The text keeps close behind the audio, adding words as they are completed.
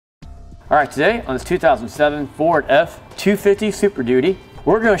Alright, today on this 2007 Ford F-250 Super Duty,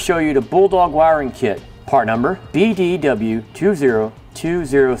 we're going to show you the Bulldog Wiring Kit, part number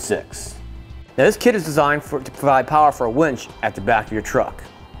BDW20206. Now this kit is designed to provide power for a winch at the back of your truck.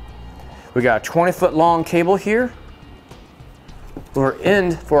 We got a 20-foot long cable here, with our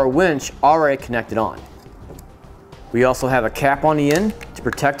end for a winch already connected on. We also have a cap on the end to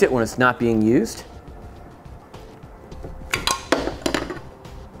protect it when it's not being used.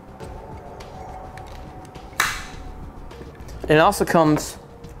 And it also comes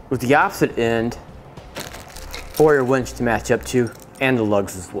with the opposite end for your winch to match up to, and the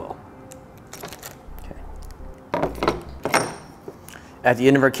lugs as well. Okay. At the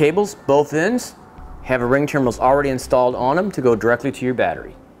end of our cables, both ends have a ring terminals already installed on them to go directly to your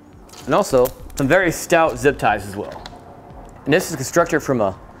battery. And also, some very stout zip ties as well. And this is constructed from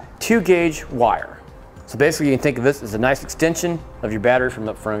a 2-gauge wire. So basically you can think of this as a nice extension of your battery from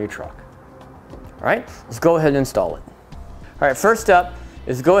the front of your truck. All right, let's go ahead and install it. All right, first up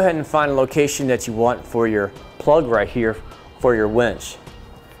is go ahead and find a location that you want for your plug right here for your winch.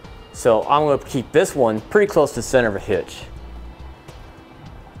 So I'm going to keep this one pretty close to the center of a hitch.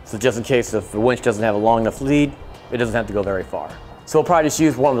 So just in case if the winch doesn't have a long enough lead, it doesn't have to go very far. So we'll probably just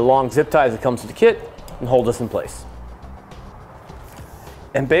use one of the long zip ties that comes with the kit and hold this in place.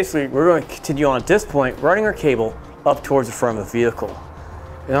 And basically we're going to continue on at this point running our cable up towards the front of the vehicle.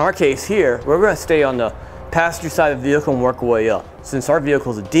 In our case here, we're going to stay on the passenger side of the vehicle and work our way up. Since our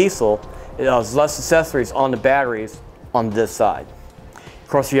vehicle is a diesel, it has less accessories on the batteries on this side. Of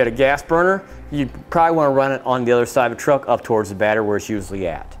course, if you had a gas burner, you probably want to run it on the other side of the truck up towards the battery where it's usually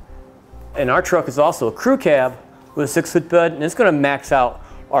at. And our truck is also a crew cab with a 6-foot bed, and it's going to max out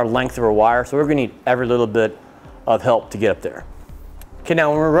our length of our wire, so we're going to need every little bit of help to get up there. Okay,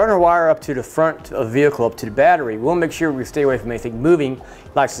 now when we run our wire up to the front of the vehicle, up to the battery, we'll make sure we stay away from anything moving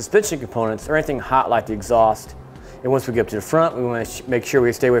like suspension components or anything hot like the exhaust. And once we get up to the front, we want to make sure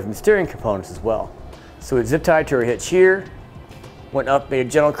we stay away from the steering components as well. So we zip tied to our hitch here, went up, made a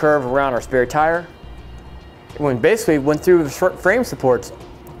gentle curve around our spare tire, and basically went through the frame supports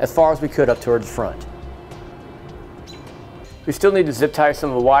as far as we could up towards the front. We still need to zip tie some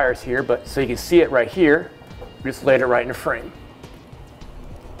of the wires here, but so you can see it right here, we just laid it right in the frame.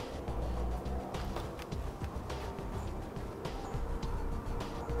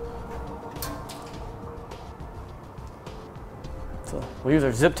 So we'll use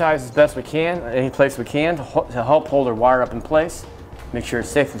our zip ties as best we can, any place we can, to help hold our wire up in place, make sure it's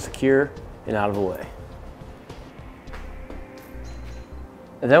safe and secure and out of the way.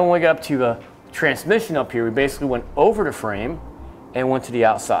 And then when we got up to the transmission up here, we basically went over the frame and went to the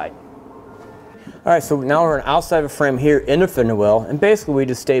outside. All right, so now we're outside of the frame here in the fender well, and basically we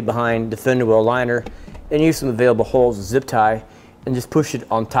just stayed behind the fender well liner and used some available holes to zip tie and just push it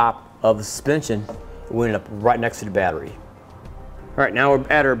on top of the suspension. We ended up right next to the battery. All right, now we're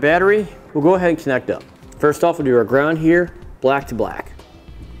at our battery. We'll go ahead and connect up. First off, we'll do our ground here, black to black.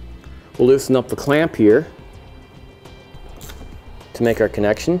 We'll loosen up the clamp here to make our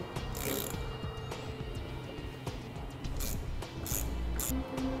connection.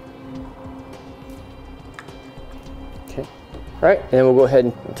 Okay. All right, and then we'll go ahead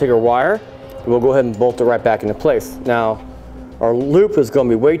and take our wire and we'll go ahead and bolt it right back into place. Now, our loop is going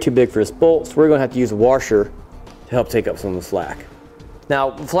to be way too big for this bolt, so we're going to have to use a washer to help take up some of the slack.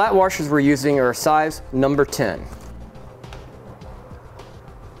 Now, the flat washers we're using are size number 10.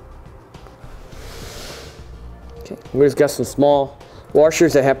 Okay, we just got some small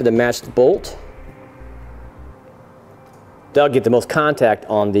washers that happen to match the bolt. That'll get the most contact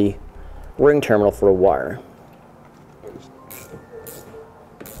on the ring terminal for the wire.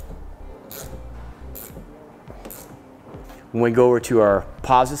 When we go over to our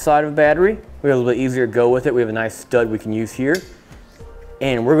positive side of the battery, we have a little bit easier to go with it. We have a nice stud we can use here.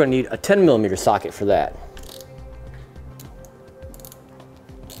 And we're going to need a 10mm socket for that.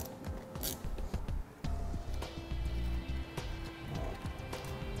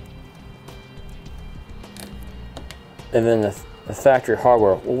 And then the factory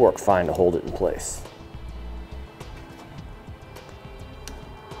hardware will work fine to hold it in place.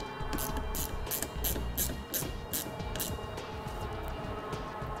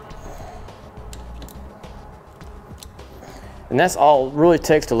 And that's all it really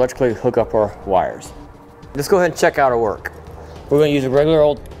takes to electrically hook up our wires. Let's go ahead and check out our work. We're going to use a regular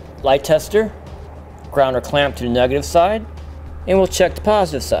old light tester, ground our clamp to the negative side, and we'll check the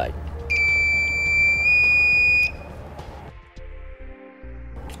positive side.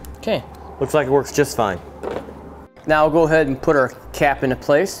 Okay, looks like it works just fine. Now we'll go ahead and put our cap into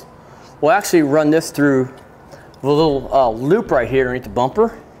place. We'll actually run this through the little loop right here underneath the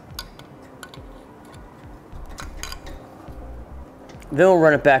bumper. Then we'll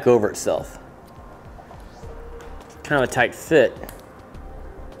run it back over itself. Kind of a tight fit.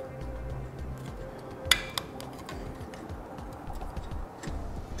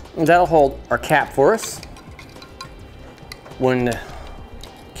 And that'll hold our cap for us when the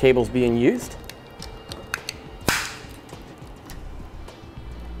cable's being used.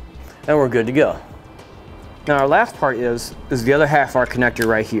 And we're good to go. Now our last part is the other half of our connector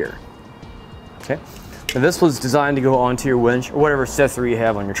right here. Okay. Now this was designed to go onto your winch or whatever accessory you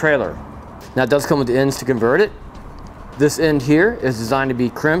have on your trailer. Now it does come with the ends to convert it. This end here is designed to be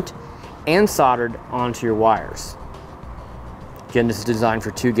crimped and soldered onto your wires. Again, this is designed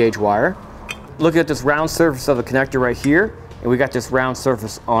for 2-gauge wire. Look at this round surface of the connector right here, and we got this round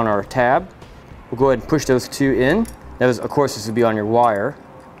surface on our tab. We'll go ahead and push those two in. That is, of course, this would be on your wire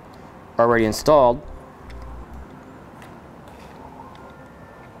already installed.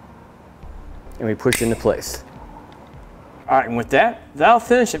 And we push into place. All right, and with that, that'll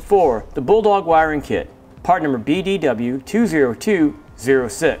finish it for the Bulldog Wiring Kit, part number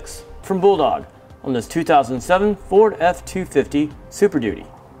BDW20206 from Bulldog on this 2007 Ford F-250 Super Duty.